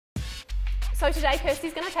So today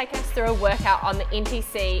Kirsty's going to take us through a workout on the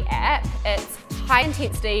NTC app. It's high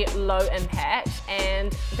intensity, low impact,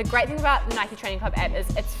 and the great thing about the Nike Training Club app is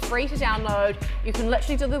it's free to download. You can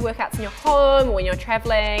literally do the workouts in your home or when you're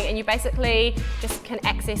traveling, and you basically just can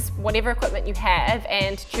access whatever equipment you have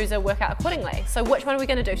and choose a workout accordingly. So which one are we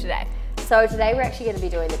going to do today? So today we're actually going to be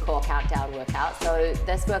doing the core countdown workout. So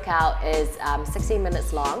this workout is 16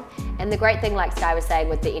 minutes long, and the great thing, like Sky was saying,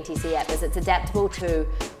 with the NTC app is it's adaptable to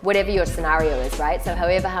whatever your scenario is, right? So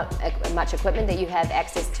however much equipment that you have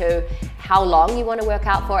access to, how long you want to work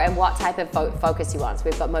out for, and what type of focus you want. So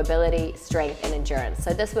we've got mobility, strength, and endurance.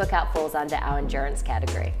 So this workout falls under our endurance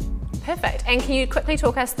category. Perfect. And can you quickly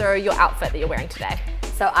talk us through your outfit that you're wearing today?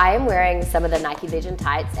 So I am wearing some of the Nike Legend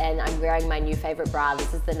tights, and I'm wearing my new favorite bra.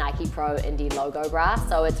 This is the Nike Pro Indy logo bra.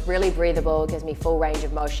 So it's really breathable, gives me full range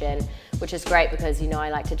of motion, which is great because you know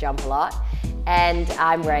I like to jump a lot. And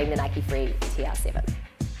I'm wearing the Nike Free TR7.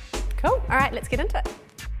 Cool. All right, let's get into it.